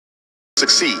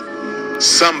succeed,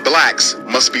 some blacks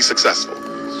must be successful.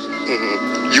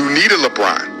 You need a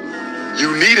LeBron.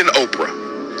 You need an Oprah.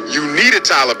 You need a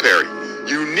Tyler Perry.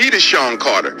 You need a Sean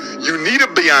Carter. You need a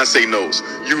Beyonce Knowles.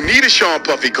 You need a Sean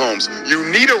Puffy Combs. You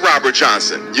need a Robert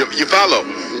Johnson. You follow?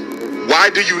 Why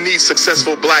do you need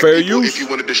successful black people if you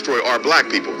want to destroy our black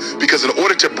people? Because in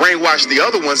order to brainwash the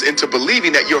other ones into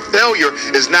believing that your failure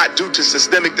is not due to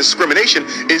systemic discrimination,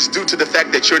 it's due to the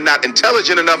fact that you're not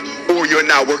intelligent enough or you're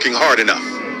not working hard enough.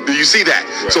 Do you see that?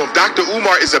 Right. So if Dr.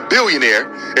 Umar is a billionaire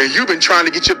and you've been trying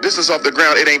to get your business off the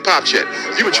ground, it ain't popped yet.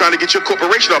 You've been trying to get your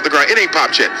corporation off the ground, it ain't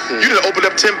popped yet. You done opened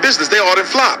up 10 business, they all done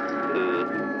flop.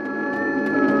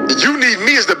 You need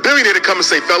me as the billionaire to come and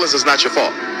say, fellas, it's not your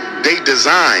fault. They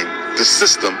designed the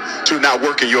system to not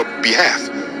work in your behalf.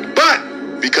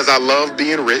 But because I love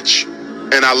being rich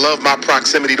and I love my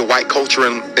proximity to white culture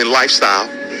and lifestyle,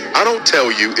 I don't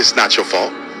tell you it's not your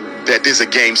fault that there's a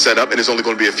game set up and there's only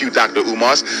going to be a few Dr.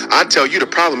 Umars. I tell you the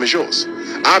problem is yours.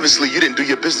 Obviously, you didn't do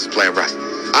your business plan right.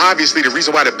 Obviously, the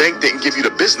reason why the bank didn't give you the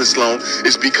business loan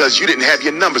is because you didn't have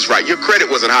your numbers right. Your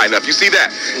credit wasn't high enough. You see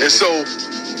that? And so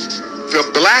the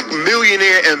black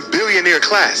millionaire and billionaire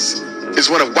class is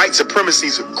one of white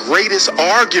supremacy's greatest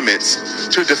arguments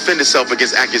to defend itself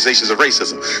against accusations of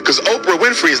racism. Because Oprah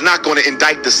Winfrey is not going to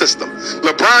indict the system.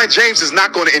 LeBron James is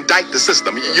not going to indict the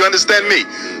system. You understand me?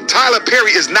 Tyler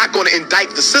Perry is not going to indict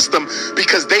the system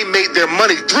because they made their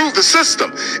money through the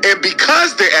system. And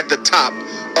because they're at the top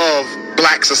of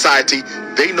black society,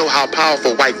 they know how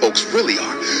powerful white folks really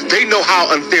are. They know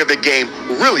how unfair the game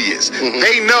really is.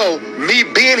 They know me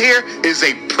being here is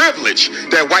a privilege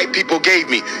that white people gave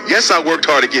me. Yes, I worked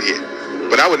hard to get here,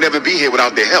 but I would never be here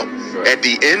without their help. At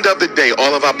the end of the day,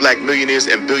 all of our black millionaires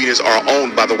and billionaires are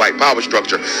owned by the white power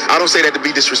structure. I don't say that to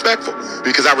be disrespectful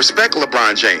because I respect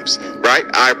LeBron James, right?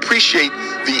 I appreciate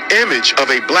the image of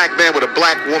a black man with a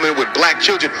black woman with black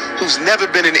children who's never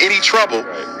been in any trouble,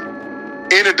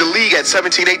 entered the league at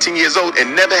 17, 18 years old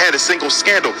and never had a single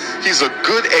scandal. He's a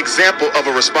good example of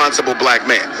a responsible black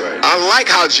man. I like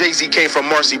how Jay-Z came from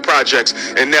Marcy Projects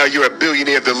and now you're a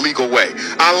billionaire the legal way.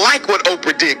 I like what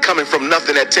Oprah did coming from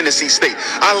nothing at Tennessee State.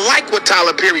 I like what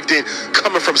Tyler Perry did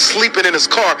coming from sleeping in his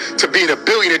car to being a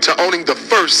billionaire to owning the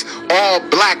first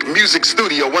all-black music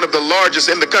studio, one of the largest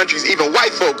in the country. Even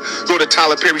white folk go to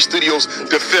Tyler Perry Studios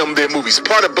to film their movies.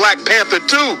 Part of Black Panther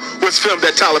 2 was filmed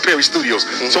at Tyler Perry Studios.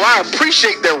 So I appreciate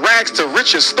their rags to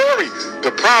riches story.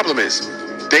 The problem is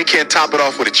they can't top it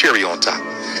off with a cherry on top.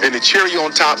 And the cherry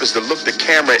on top is to look the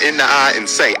camera in the eye and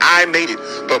say, I made it,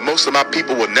 but most of my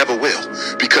people will never will,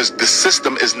 because the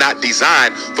system is not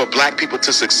designed for black people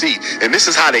to succeed. And this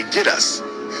is how they get us.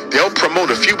 They'll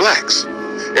promote a few blacks.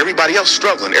 Everybody else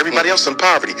struggling, everybody else in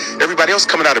poverty, everybody else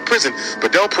coming out of prison,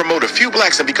 but they'll promote a few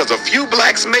blacks, and because a few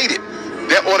blacks made it,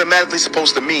 they're automatically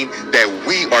supposed to mean that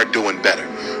we are doing better.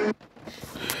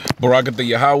 Barakatha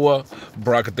Yahweh,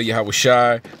 Barakatha Yahweh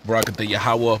Shai, Barakatha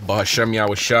Yahweh, Bahashem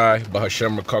Yahweh Shai,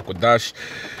 Bahashem Rakakwadash.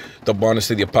 The bonus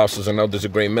to the apostles and elders, a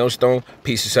great millstone.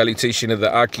 Peace and salutation of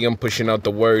the Akim, pushing out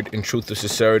the word in truth and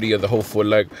sincerity of the hopeful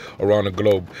elect around the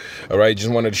globe. All right,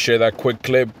 just wanted to share that quick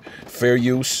clip. Fair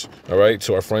use, all right,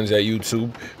 to our friends at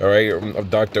YouTube, all right, of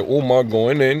Dr. Umar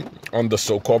going in on the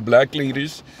so-called black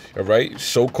leaders, all right,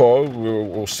 so-called,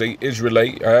 we'll say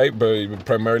Israelite, all right, but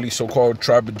primarily so-called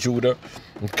tribe of Judah.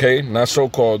 Okay, not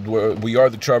so-called, we are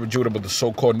the tribe of Judah, but the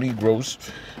so-called Negroes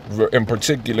in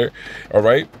particular, all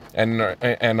right, and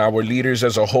our leaders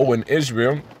as a whole in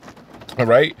Israel, all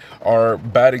right, are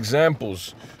bad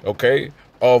examples, okay,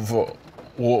 of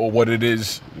what it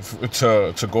is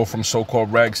to go from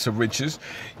so-called rags to riches.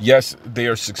 Yes, they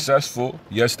are successful.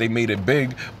 Yes, they made it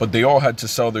big, but they all had to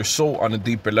sell their soul on a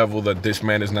deeper level that this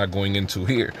man is not going into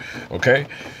here, okay?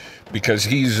 Because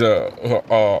he's a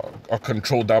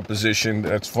controlled opposition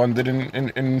that's funded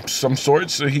in some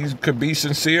sorts. So he could be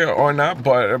sincere or not.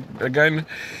 But again,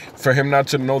 for him not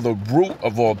to know the root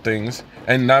of all things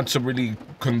and not to really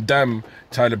condemn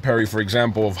Tyler Perry, for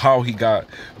example, of how he got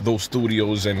those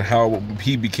studios and how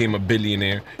he became a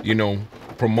billionaire, you know,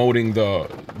 promoting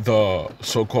the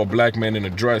so-called black man in a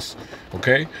dress,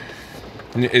 okay,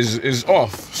 is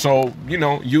off. So, you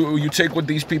know, you take what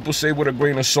these people say with a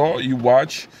grain of salt. You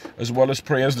watch as well as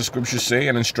pray, as the scriptures say,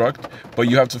 and instruct, but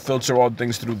you have to filter all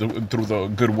things through the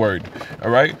good word.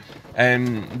 All right.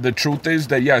 And the truth is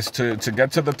that, yes, to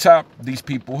get to the top, these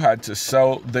people had to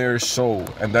sell their soul.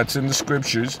 And that's in the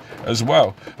scriptures as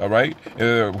well. All right.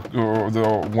 When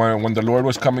the Lord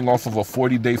was coming off of a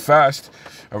 40-day fast,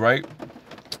 all right,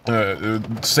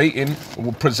 Satan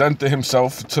presented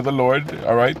himself to the Lord,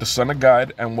 all right, the Son of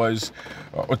God, and was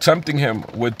tempting him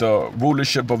with the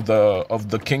rulership of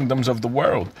the kingdoms of the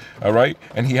world. All right,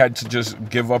 and he had to just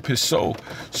give up his soul.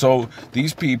 So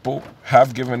these people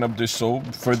have given up their soul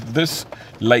for this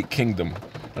light kingdom.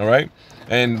 All right.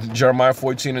 And Jeremiah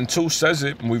 14:2 says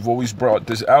it, and we've always brought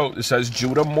this out. It says,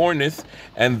 Judah mourneth,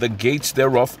 and the gates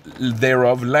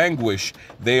thereof languish.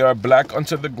 They are black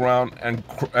unto the ground, and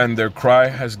the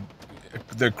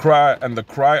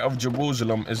cry of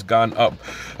Jerusalem is gone up.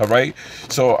 All right.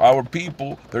 So our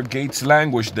people, their gates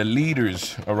languish. The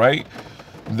leaders, all right,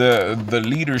 the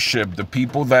leadership, the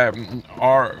people that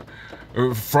are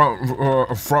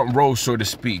front row, so to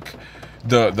speak,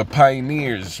 the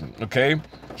pioneers. Okay.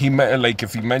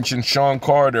 If he mentioned Sean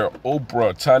Carter,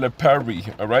 Oprah, Tyler Perry,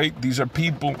 all right? These are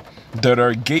people that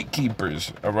are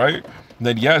gatekeepers, all right?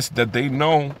 That, yes, that they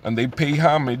know and they pay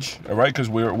homage, all right? Because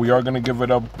we are going to give it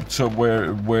up to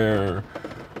where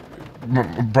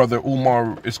Brother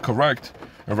Umar is correct,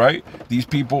 all right? These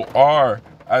people are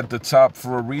at the top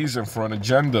for a reason, for an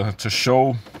agenda, to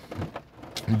show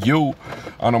you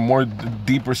on a more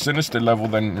deeper, sinister level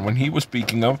than when he was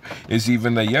speaking of, is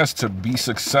even that, yes, to be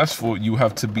successful, you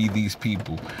have to be these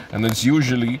people. And it's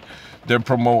usually they're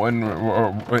promoting,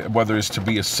 whether it's to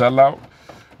be a sellout,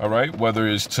 all right, whether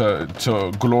it's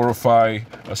to glorify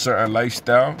a certain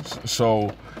lifestyle,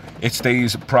 so it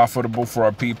stays profitable for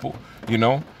our people. You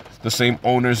know, the same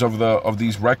owners of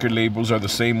these record labels are the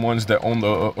same ones that own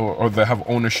or that have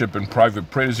ownership in private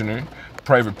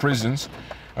prisons.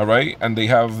 All right, and they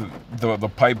have the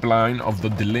pipeline of the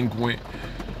delinquent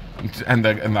and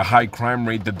the high crime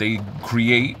rate that they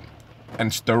create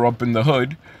and stir up in the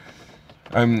hood,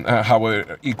 and how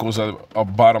it equals a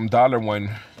bottom dollar when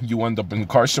you end up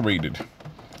incarcerated.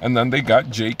 And then they got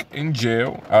Jake in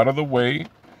jail, out of the way,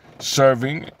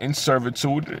 serving in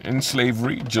servitude, in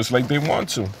slavery, just like they want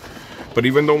to. But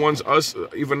even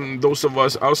those of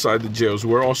us outside the jails,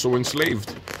 we're also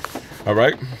enslaved. All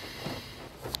right.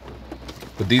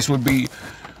 But these would be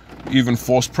even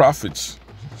false prophets.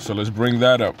 So let's bring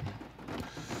that up.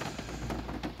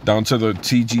 Down to the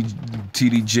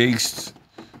TD Jakes,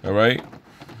 all right?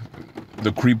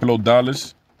 The Creeplo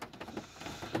Dollars.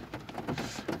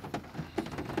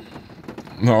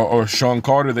 Or Sean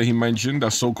Carter that he mentioned,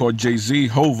 that so-called Jay-Z,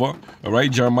 Hova, all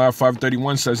right? Jeremiah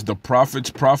 5:31 says, the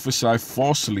prophets prophesy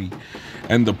falsely,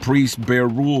 and the priests bear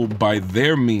rule by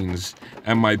their means,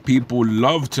 and my people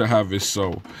love to have it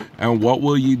so. And what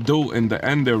will ye do in the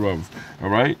end thereof? All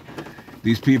right?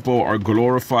 These people are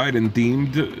glorified and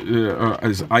deemed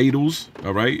as idols,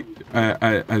 all right?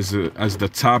 As the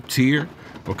top tier,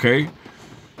 okay?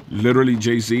 Literally,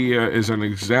 Jay-Z is an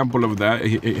example of that.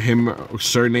 Him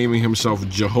surnaming himself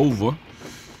Jehovah.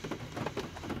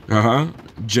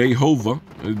 Jehovah.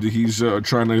 He's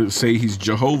trying to say he's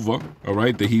Jehovah, all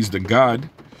right? That he's the God,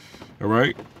 all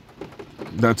right?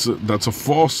 That's a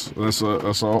false. That's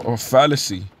a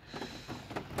fallacy.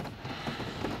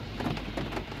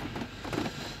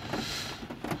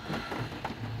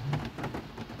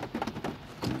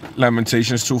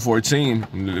 Lamentations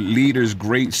 2:14, leaders,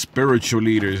 great spiritual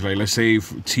leaders, like let's say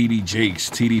TD Jakes,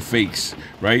 TD Fakes,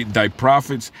 right? Thy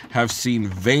prophets have seen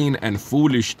vain and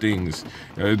foolish things.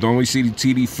 Don't we see the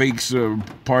TD Fakes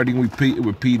partying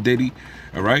with P. Diddy?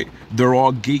 All right, they're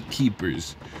all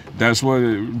gatekeepers. That's what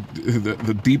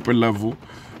the deeper level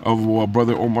of what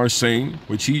Brother Omar's saying,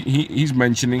 which he's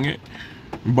mentioning it,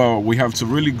 but we have to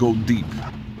really go deep.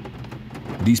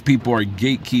 These people are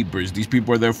gatekeepers. These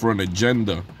people are there for an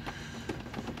agenda.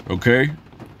 Okay,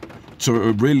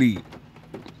 to really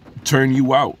turn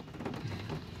you out.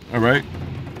 All right.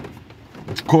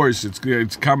 Of course,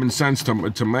 it's common sense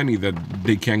to many that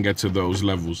they can't get to those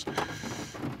levels,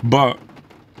 but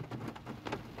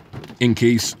in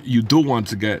case you do want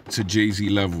to get to Jay-Z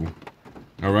level,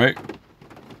 all right,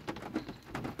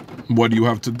 what do you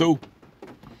have to do?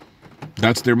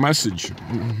 That's their message.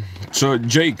 So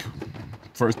Jake,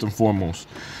 first and foremost,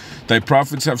 thy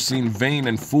prophets have seen vain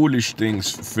and foolish things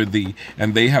for thee,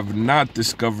 and they have not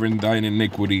discovered thine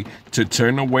iniquity to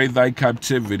turn away thy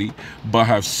captivity, but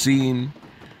have seen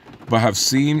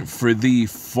for thee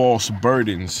false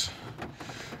burdens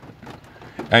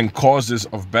and causes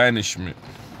of banishment.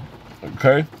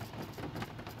 Okay?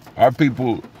 Our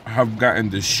people have gotten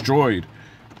destroyed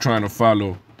trying to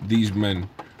follow these men.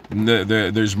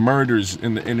 There's murders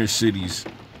in the inner cities,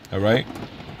 all right?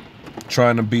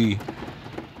 Trying to be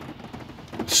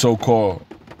so-called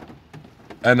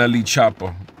NLE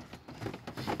Chopper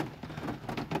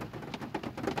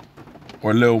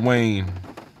or Lil Wayne.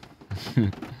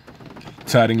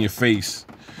 Tied in your face.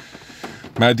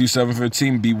 Matthew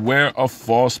 7:15, beware of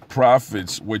false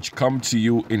prophets, which come to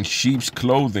you in sheep's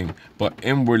clothing, but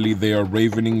inwardly they are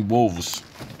ravening wolves.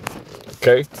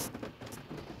 Okay?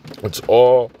 It's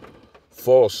all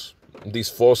false. These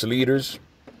false leaders,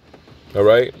 all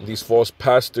right? These false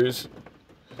pastors,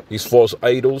 these false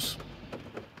idols.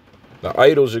 The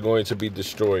idols are going to be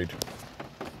destroyed.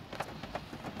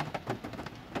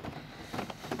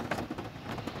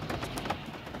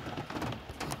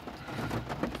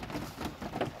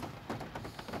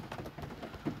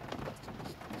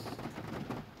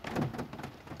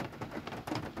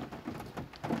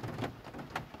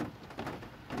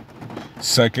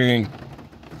 Second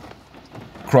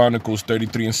Chronicles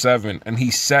 33:7, and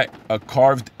he set a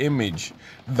carved image,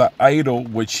 the idol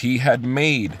which he had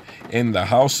made in the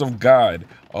house of God,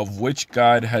 of which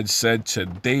God had said to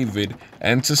David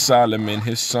and to Solomon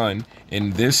his son,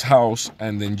 in this house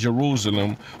and in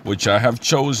Jerusalem, which I have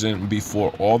chosen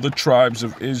before all the tribes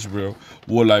of Israel,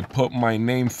 will I put my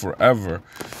name forever.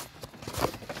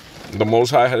 The Most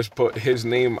High has put his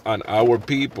name on our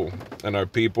people, and our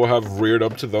people have reared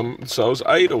up to themselves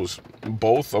idols,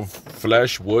 both of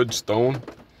flesh, wood, stone.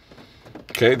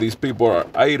 Okay, these people are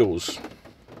idols.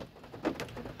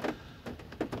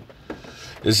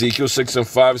 Ezekiel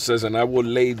 6:5 says, and I will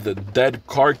lay the dead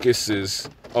carcasses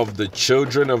of the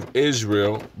children of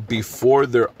Israel before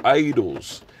their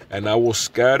idols, and I will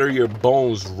scatter your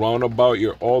bones round about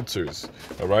your altars.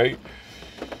 All right?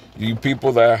 You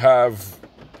people that have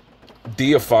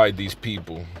deified these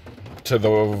people to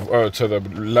the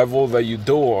level that you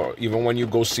do, or even when you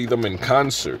go see them in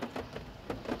concert,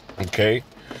 okay,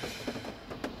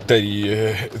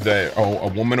 that a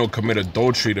woman will commit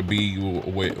adultery to be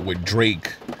with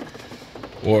Drake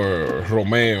or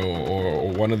Romeo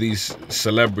or one of these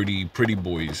celebrity pretty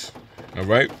boys, all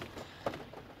right,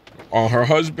 on her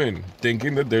husband,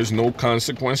 thinking that there's no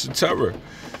consequence to terror.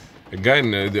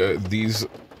 Again, these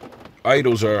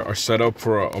idols are set up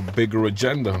for a bigger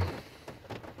agenda.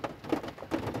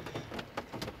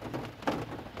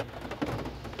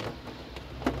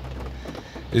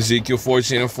 Ezekiel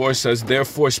 14:4 says,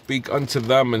 therefore speak unto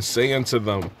them and say unto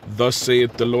them, thus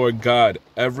saith the Lord God,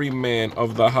 every man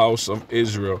of the house of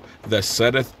Israel that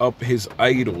setteth up his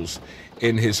idols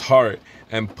in his heart,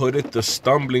 and putteth the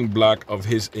stumbling block of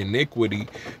his iniquity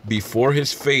before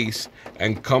his face,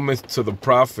 and cometh to the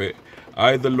prophet,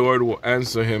 I, the Lord, will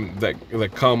answer him that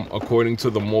come according to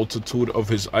the multitude of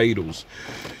his idols.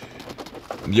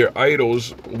 Your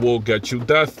idols will get you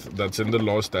death. That's in the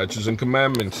law, statutes, and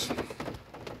commandments.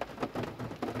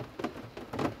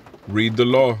 Read the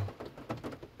law.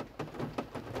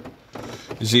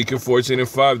 Ezekiel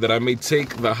 14:5, that I may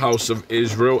take the house of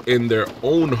Israel in their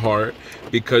own heart,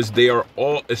 because they are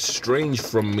all estranged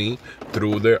from me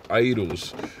through their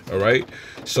idols. All right?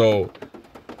 So,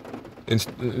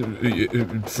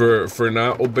 for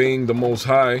not obeying the Most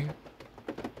High,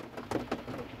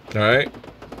 all right,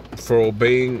 for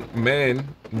obeying man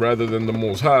rather than the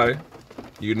Most High,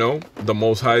 you know, the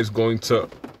Most High is going to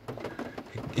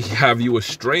have you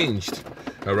estranged,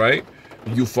 all right?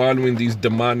 You following these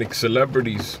demonic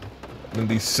celebrities and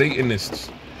these Satanists.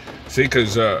 See,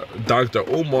 because Dr.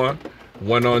 Umar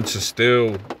went on to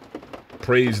still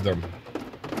praise them,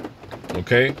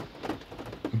 okay?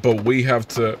 But we have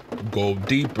to go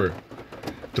deeper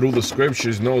through the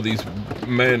scriptures. No, these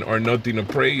men are nothing to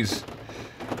praise,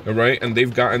 all right? And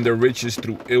they've gotten their riches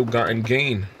through ill-gotten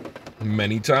gain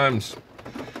many times,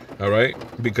 all right?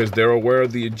 Because they're aware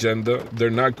of the agenda. They're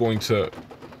not going to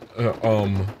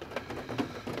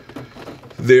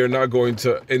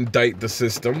indict the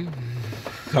system,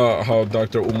 how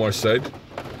Dr. Umar said.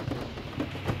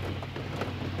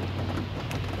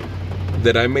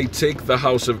 That I may take the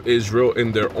house of Israel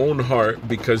in their own heart,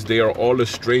 because they are all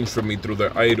estranged from me through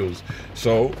their idols.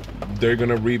 So they're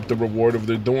going to reap the reward of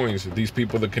their doings. These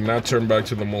people that cannot turn back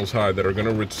to the Most High, that are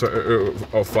going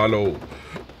to follow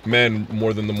man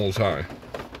more than the Most High.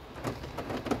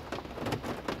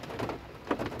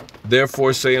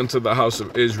 Therefore say unto the house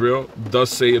of Israel,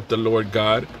 thus saith the Lord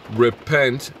God,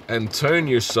 repent and turn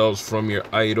yourselves from your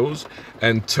idols,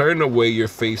 and turn away your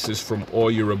faces from all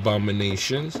your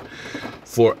abominations.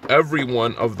 For every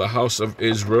one of the house of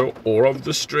Israel, or of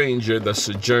the stranger that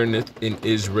sojourneth in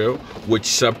Israel, which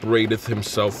separateth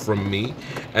himself from me,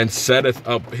 and setteth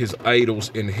up his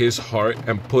idols in his heart,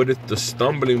 and putteth the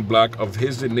stumbling block of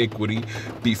his iniquity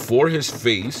before his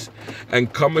face,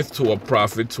 and cometh to a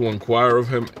prophet to enquire of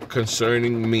him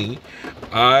concerning me,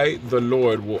 I, the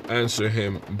Lord, will answer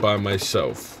him by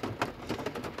myself.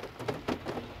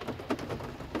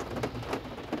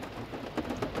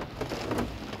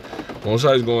 Most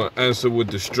High is going to answer with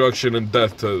destruction and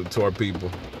death to our people.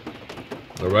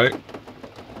 All right?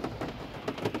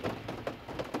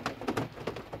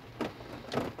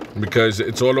 Because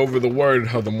it's all over the word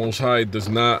how the Most High does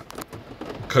not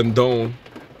condone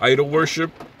idol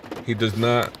worship. He does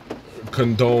not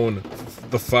condone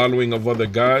the following of other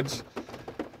gods.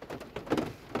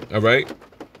 All right?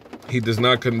 He does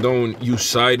not condone you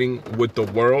siding with the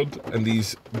world and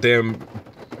these damn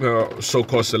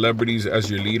so-called celebrities as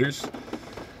your leaders.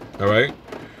 All right?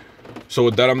 So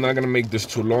with that, I'm not going to make this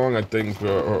too long. I think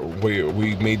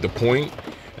we made the point,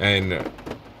 and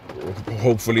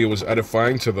hopefully it was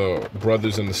edifying to the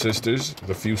brothers and the sisters,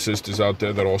 the few sisters out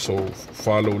there that also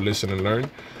follow, listen, and learn.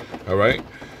 All right?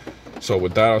 So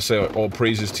with that, I'll say all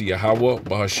praises to Yahweh,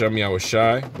 Bahashem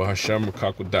Yahushai, Bahashem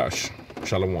Rakakwadash.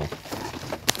 Shalom.